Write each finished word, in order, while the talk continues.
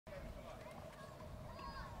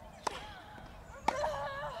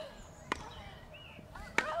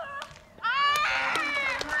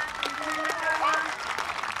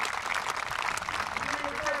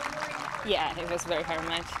it was very hard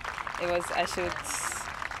match. It was, I should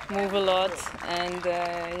move a lot, and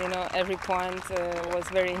you know, every point was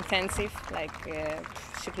very intensive. Like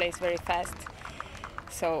she plays very fast.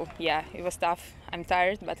 So yeah, it was tough. I'm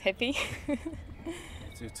tired but happy.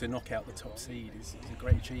 To knock out the top seed is a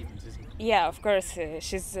great achievement, isn't it? Yeah, of course.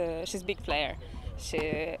 She's a big player.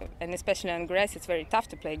 And especially on grass, it's very tough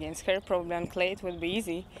to play against her. Probably on clay it would be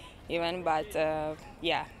easy, even. But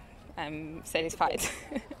yeah, I'm satisfied.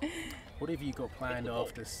 What have you got planned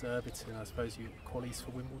after Surbiton? I suppose you qualies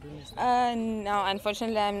for Wimbledon, is that? No,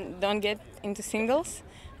 unfortunately, I don't get into singles.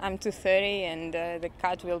 I'm 230, and the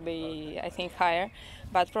cut will be, I think, higher.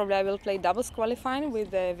 But probably I will play doubles qualifying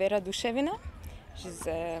with Vera Dushevina. She's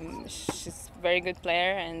a very good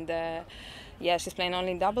player, and yeah, she's playing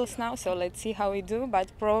only doubles now. So let's see how we do.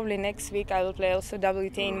 But probably next week I will play also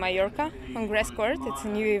WTA in Mallorca on grass court. It's a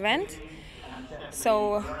new event.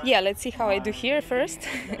 So yeah, let's see how I do here first,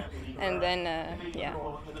 and then yeah.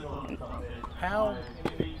 How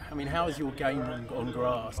is your game on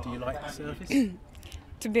grass? Do you like the surface?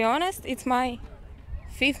 To be honest, it's my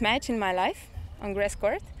 5th match in my life on grass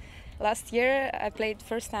court. Last year I played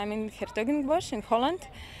first time in Hertogenbosch in Holland,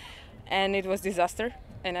 and it was disaster.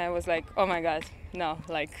 And I was like, oh my God, no,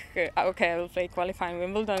 like okay, I will play qualifying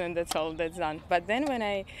Wimbledon and that's all, that's done. But then when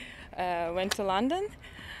I went to London,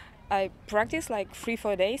 I practiced like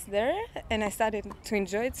 3-4 days there, and I started to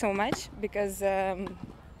enjoy it so much because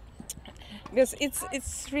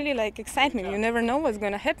it's really like excitement. You never know what's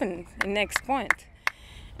going to happen in next point,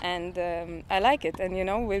 and I like it. And you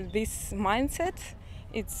know, with this mindset,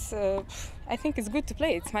 it's I think it's good to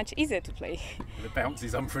play. It's much easier to play. The bounce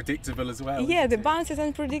is unpredictable as well. Yeah, the bounce is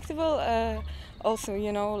unpredictable. Also,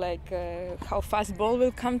 you know, like how fast ball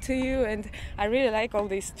will come to you, and I really like all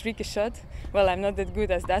these tricky shots. Well, I'm not that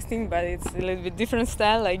good as Dustin, but it's a little bit different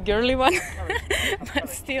style, like girly one. But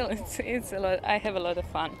still, it's a lot. I have a lot of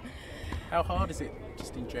fun. How hard is it,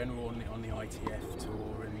 just in general, on the ITF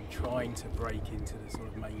tour and trying to break into the sort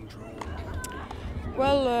of main draw?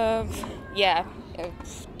 Well, yeah.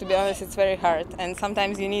 To be honest, it's very hard, and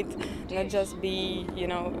sometimes you need not just be, you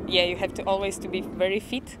know, yeah, you have to always to be very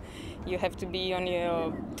fit. You have to be on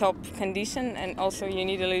your top condition, and also you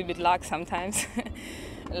need a little bit luck sometimes.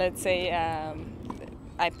 Let's say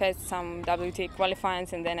I passed some WTA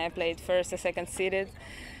qualifiers, and then I played first or second seeded.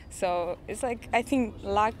 So it's like, I think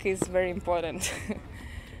luck is very important.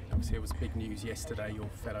 Obviously, it was big news yesterday. Your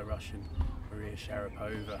fellow Russian Maria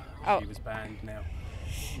Sharapova, she was banned now.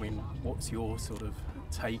 I mean, what's your sort of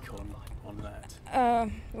take on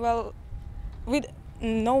that? Well,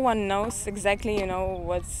 no one knows exactly, you know,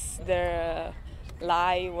 what's their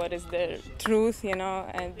lie, what is their truth, you know.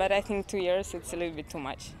 But I think 2 years, it's a little bit too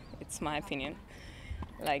much. It's my opinion.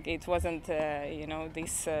 Like, it wasn't, you know,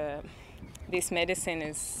 this medicine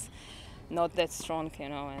is not that strong, you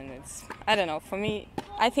know, and it's, I don't know, for me,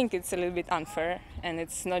 I think it's a little bit unfair, and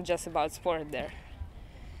it's not just about sport there.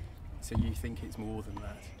 So you think it's more than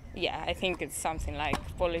that? Yeah, I think it's something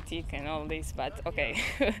like politics and all this, but okay,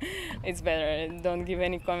 it's better. Don't give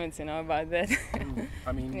any comments, you know, about that.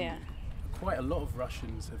 I mean, yeah. Quite a lot of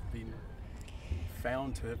Russians have been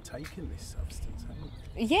found to have taken this substance, haven't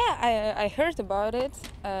they? Yeah, I heard about it.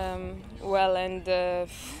 Well, and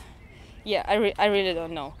yeah, I really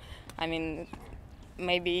don't know. I mean,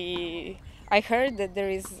 maybe I heard that there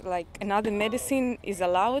is like another medicine is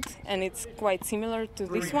allowed, and it's quite similar to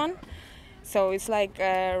this one. So it's like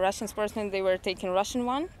Russian sportsmen, they were taking Russian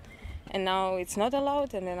one, and now it's not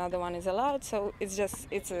allowed, and another one is allowed. So it's just,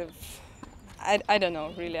 I don't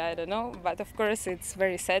know, really, I don't know. But of course it's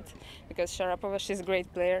very sad, because Sharapova, she's a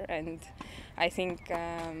great player, and I think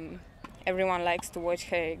everyone likes to watch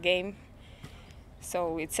her game.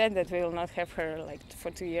 So it's sad that we will not have her like for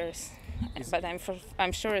 2 years. But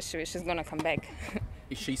I'm sure she's gonna come back.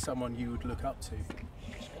 Is she someone you would look up to?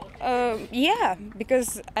 Yeah,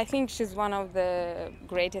 because I think she's one of the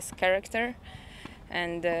greatest character,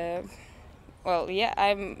 and well, yeah,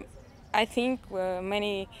 I think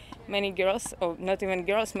many girls, or not even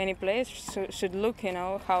girls, many players should look, you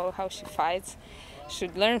know, how she fights,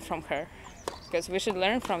 should learn from her, because we should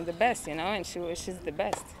learn from the best, you know, and she's the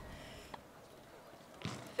best.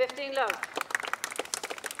 15 love.